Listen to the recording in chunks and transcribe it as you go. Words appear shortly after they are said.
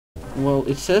Well,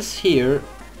 it says here,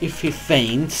 if he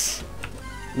faints,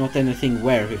 not anything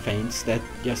where he faints, that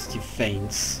just he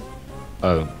faints.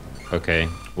 Oh, okay.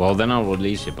 Well, then I'll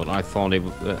release it, but I thought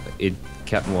it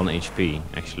kept 1 HP,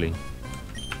 actually.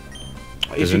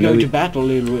 If you go to battle,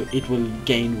 it will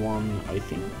gain 1, I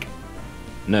think.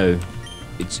 No,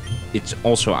 it's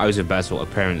also out of battle,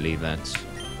 apparently, that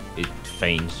it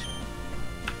faints.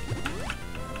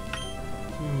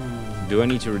 Do I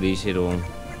need to release it, or...?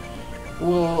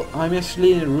 Well, I'm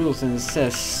actually in the rules and it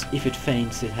says if it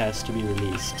faints, it has to be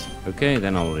released. Okay,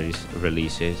 then I'll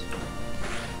release it.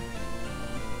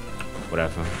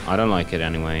 Whatever. I don't like it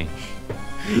anyway.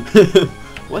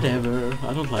 Whatever.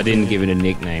 I don't like it. I didn't give it a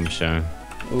nickname, so...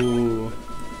 Oh.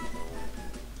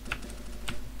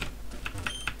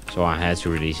 So I had to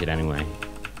release it anyway.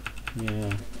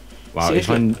 Yeah. Wow,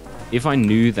 Seriously? if I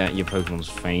knew that your Pokemon's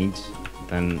faint,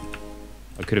 then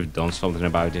I could have done something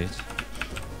about it.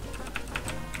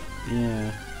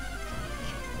 Yeah.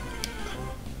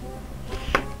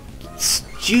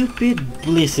 Stupid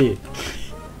Blissey.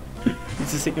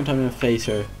 It's the second time I face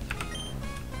her.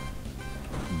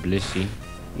 Blissey.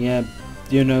 Yeah,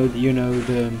 you know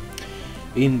the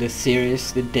in the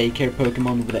series the daycare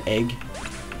Pokemon with the egg.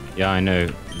 Yeah, I know.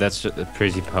 That's a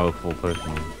pretty powerful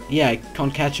Pokemon. Yeah, I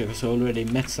can't catch her because I already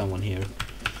met someone here.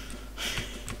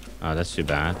 Oh, that's too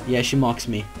bad. Yeah, she mocks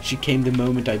me. She came the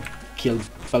moment I killed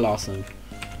Balasang.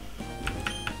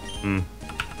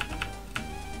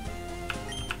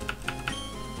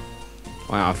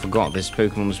 Wow, I forgot this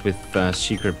Pokemon's with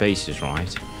secret bases,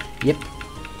 right? Yep.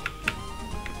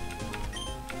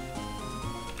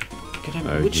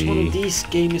 Oh, which one of these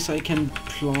games I can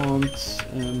plant?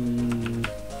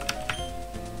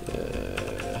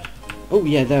 Oh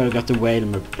yeah, there I got the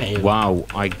Whalmer Pale. Wow,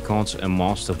 I got a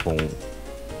Master Ball.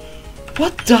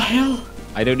 What the hell?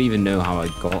 I don't even know how I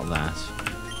got that.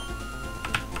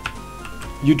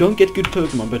 You don't get good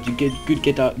Pokemon, but you get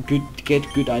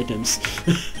good items.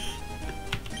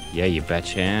 Yeah, you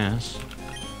bet your ass.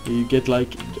 You get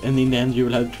like, and in the end you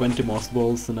will have 20 Master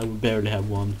Balls, and I will barely have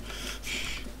 1.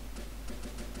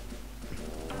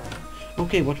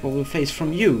 Okay, what will we face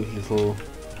from you, little?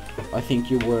 I think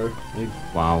you were.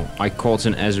 Wow, I caught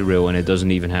an Ezreal and it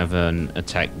doesn't even have an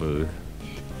attack move.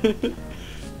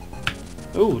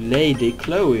 Oh, Lady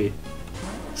Chloe.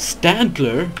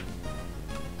 Stantler?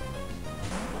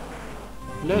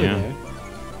 Hello there.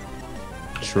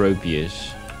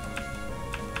 Tropius.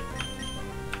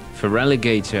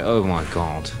 Feraligatr, oh my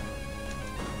god.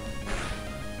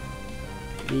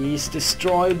 Please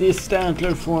destroy this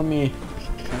Stantler for me.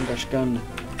 Kangaskhan.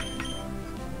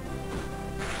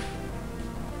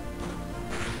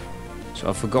 So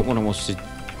I forgot what I was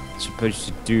supposed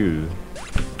to do.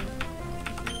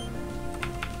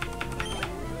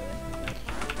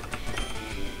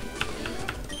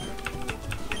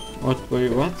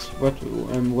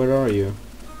 Where are you?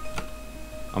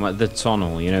 I'm at the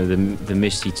tunnel, you know, the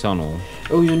misty tunnel.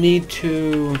 Oh, you need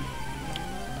to...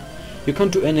 You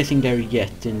can't do anything there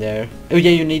yet in there. Oh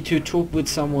yeah, you need to talk with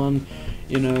someone,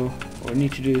 you know, or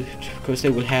need to do... Because they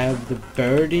will have the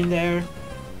bird in there.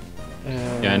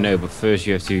 Yeah, I know, but first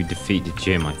you have to defeat the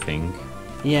gym, I think.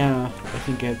 Yeah, I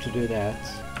think I have to do that.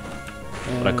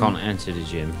 But I can't enter the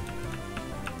gym.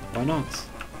 Why not?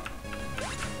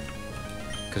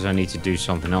 Because I need to do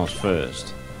something else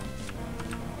first.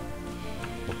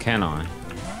 Or can I?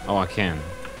 Oh, I can.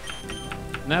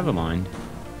 Never mind.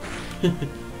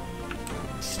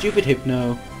 Stupid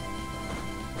Hypno.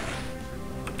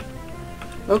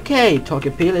 Okay,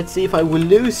 Togepi, let's see if I will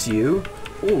lose you,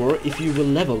 or if you will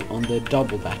level on the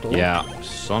double battle. Yeah,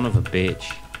 son of a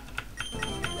bitch.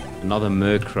 Another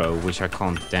Murkrow, which I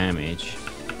can't damage.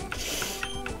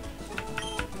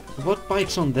 What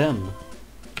bites on them?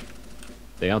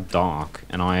 They are dark,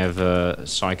 and I have a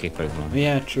Psychic Pokemon.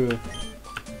 Yeah, true.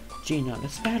 Gina,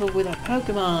 let's battle with our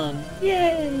Pokemon!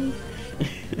 Yay!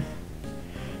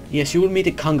 Yes, you will meet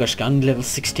a Kangaskhan, level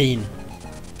 16.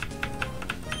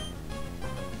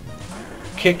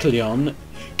 Kecleon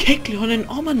and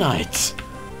Omanyte!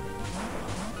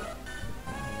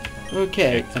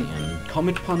 Okay, and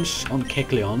Comet Punch on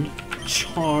Kecleon,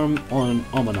 Charm on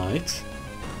Omanyte.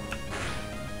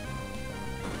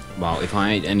 Well, if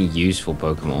I had any useful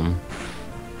Pokemon...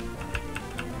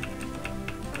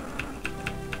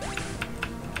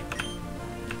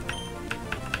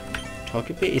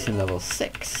 Togepi is in level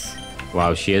 6.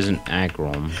 Wow, she has an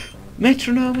Aggron.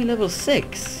 Metronome level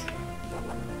 6.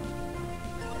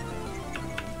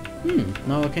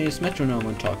 Now I can use Metronome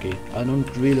on Toki. I don't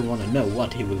really want to know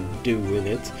what he will do with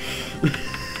it.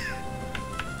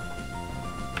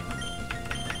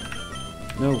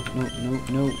 No. I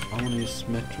want to use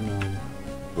Metronome.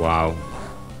 Wow.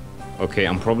 Okay,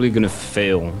 I'm probably gonna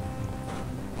fail.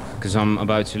 Because I'm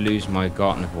about to lose my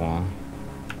Gardevoir.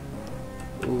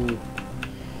 Ooh.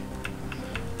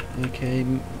 Okay.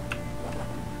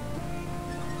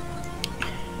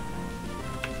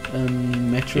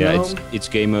 Metronome? Yeah, it's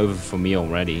game over for me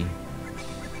already.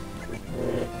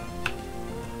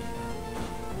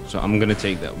 So I'm gonna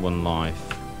take that one life.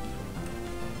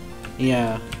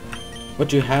 Yeah. But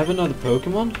do you have another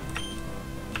Pokemon?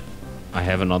 I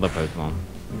have another Pokemon.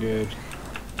 Good.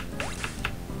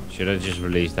 Should I just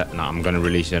release that? No, I'm gonna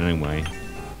release it anyway.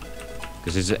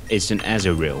 Because it's an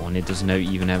Azurill and it doesn't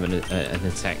even have an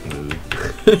attack move.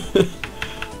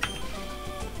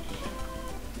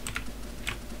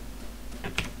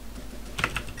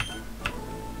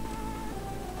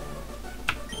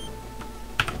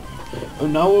 Oh,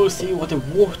 now we'll see what a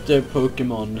water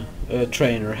Pokemon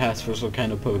trainer has for some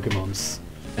kind of Pokemons.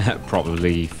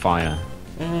 Probably fire.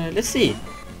 Let's see.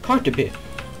 Caterpie.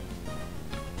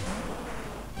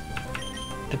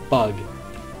 The bug.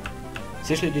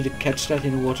 Seriously, did you catch that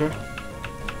in the water?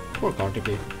 Poor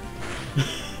Caterpie.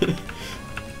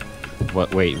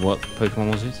 What? Wait, what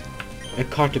Pokemon was it? A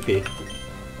Caterpie.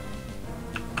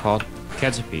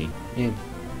 Caterpie. Yeah.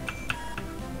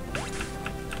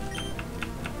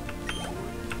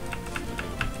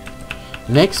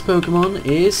 Next Pokemon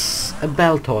is a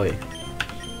Baltoy.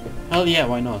 Hell yeah,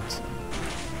 why not?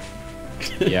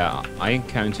 Yeah, I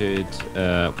encountered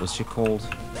what's it called?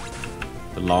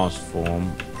 The last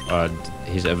form,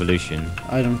 his evolution.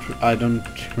 I don't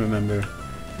remember.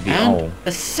 The and owl. a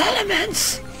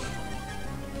Salamence!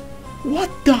 What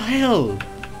the hell?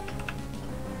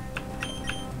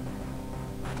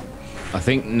 I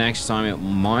think next time it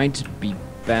might be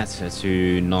better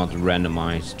to not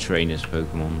randomize trainers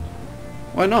Pokemon.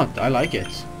 Why not? I like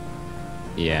it.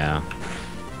 Yeah.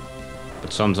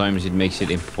 But sometimes it makes it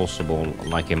impossible,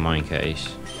 like in my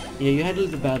case. Yeah, you had a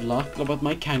little bad luck about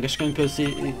my Kangaskhan because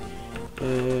he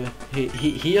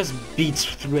just beats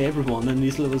through everyone and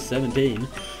he's level 17.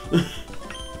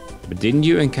 But didn't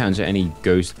you encounter any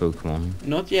ghost Pokemon?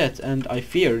 Not yet, and I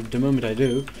fear the moment I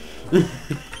do.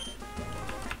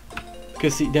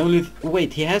 Because the only...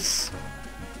 Wait, he has...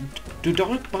 Do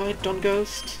Dark bite on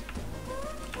Ghost?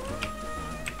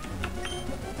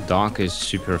 Dark is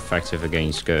super effective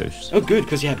against ghosts. Oh good,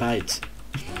 because you have bite.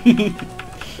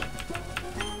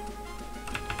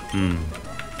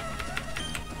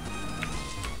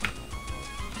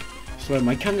 So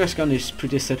my Kangaskhan is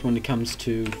pretty set when it comes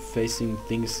to facing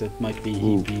things that might be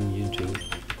Ooh. immune to.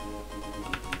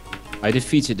 I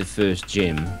defeated the first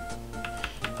gym.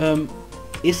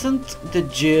 Isn't the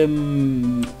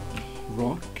gym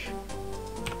rock?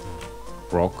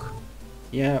 Rock?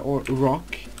 Yeah, or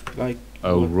rock? Like...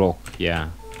 Oh, what? rock, yeah.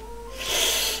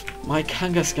 My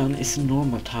Kangaskhan is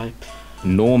normal type.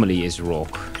 Normally is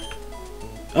rock.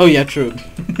 Oh yeah, true.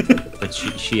 But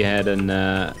she had an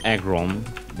Aggron,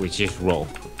 which is rock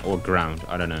or ground,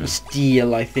 I don't know.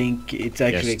 Steel, I think it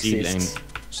actually steel exists.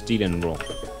 Steel and rock.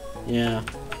 Yeah.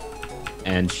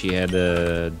 And she had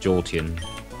a Jolteon.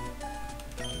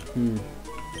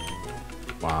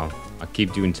 Wow, I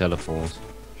keep doing teleport.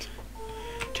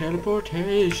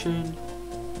 Teleportation.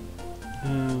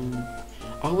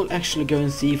 I will actually go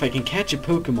and see if I can catch a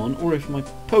Pokemon or if my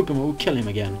Pokemon will kill him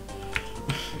again.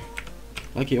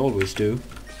 Like he always do.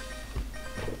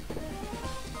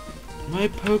 My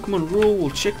Pokemon rule,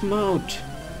 check them out.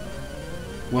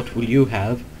 What will you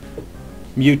have?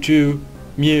 Mewtwo,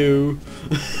 Mew.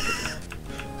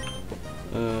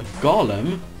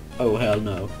 Golem? Oh hell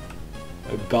no.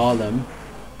 A Golem.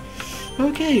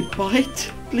 Okay,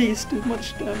 bite. Please do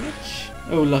much damage.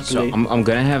 Oh, luckily. So I'm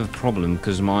gonna have a problem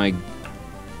because my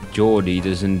Geordie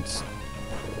isn't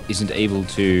able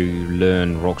to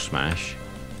learn Rock Smash.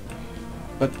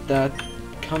 But that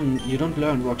you don't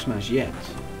learn Rock Smash yet.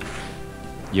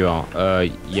 You are.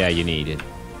 Yeah, you need it.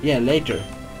 Yeah, later.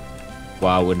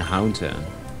 Wow, in Haunter.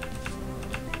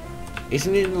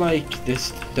 Isn't it like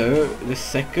the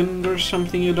second or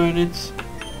something you learn it?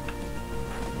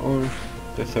 Or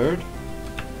the third?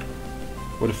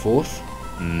 Or the fourth?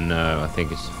 No, I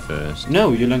think it's the first.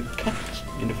 No, you learn cut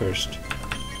in the first.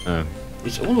 Oh.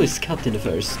 It's always cut in the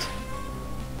first.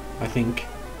 I think.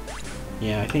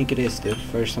 Yeah, I think it is the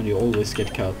first one you always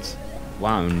get cut.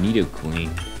 Wow, Nidoqueen.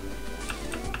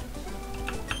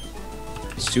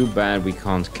 It's too bad we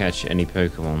can't catch any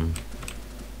Pokemon.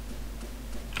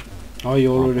 Oh,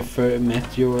 you already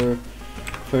met your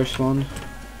first one?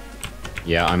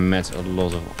 Yeah, I met a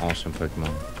lot of awesome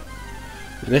Pokemon.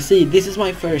 Let's see, this is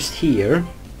my first here.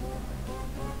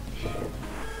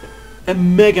 A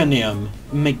Meganium.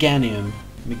 Meganium.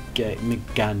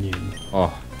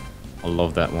 Oh, I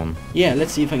love that one. Yeah,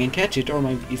 let's see if I can catch it, or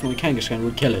if my Kangaskhan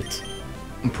will kill it.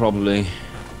 Probably.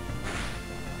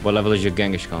 What level is your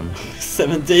Kangaskhan?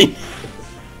 17.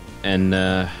 And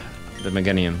the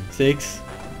Meganium? 6.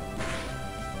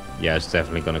 Yeah, it's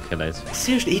definitely gonna kill it.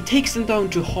 Seriously, he takes them down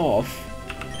to half,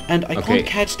 and I Okay. can't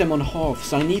catch them on half,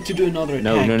 so I need to do another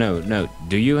attack. No.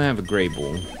 Do you have a Grey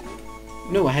Ball?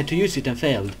 No, I had to use it and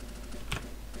failed.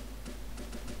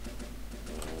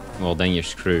 Well, then you're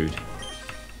screwed.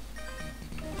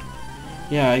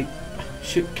 Yeah,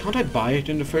 can't I buy it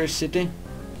in the first city?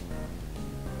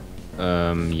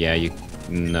 Yeah,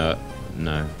 no.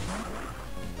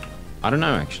 I don't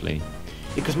know, actually.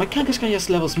 Because my Kangaskhan just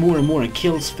levels more and more and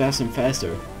kills faster and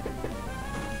faster.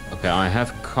 Okay, I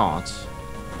have caught,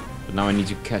 but now I need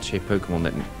to catch a Pokemon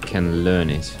that can learn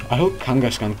it. I hope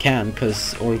Kangaskhan can,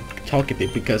 or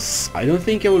Togepi, because I don't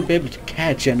think I will be able to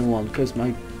catch anyone, because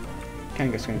my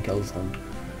Kangaskhan kills them.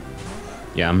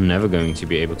 Yeah, I'm never going to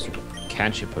be able to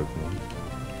catch a Pokemon.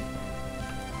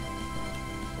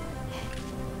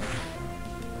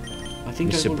 I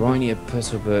think Mr. that will Briny at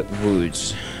Petalburg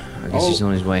Woods. I guess he's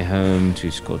on his way home to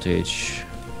his cottage.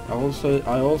 I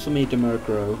also made the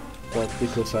Murkrow, but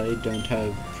because I don't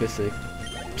have physics,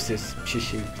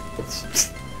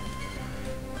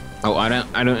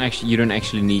 Oh, you don't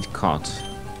actually need cut.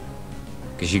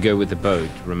 Because you go with the boat,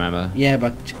 remember? yeah,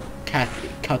 but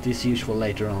cut is useful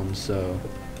later on, so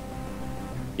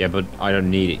Yeah, but I don't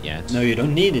need it yet. no, you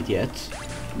don't need it yet,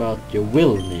 but you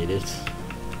will need it.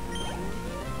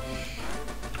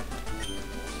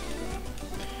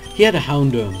 He had a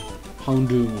Houndoom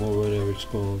or whatever it's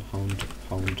called,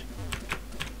 Hound.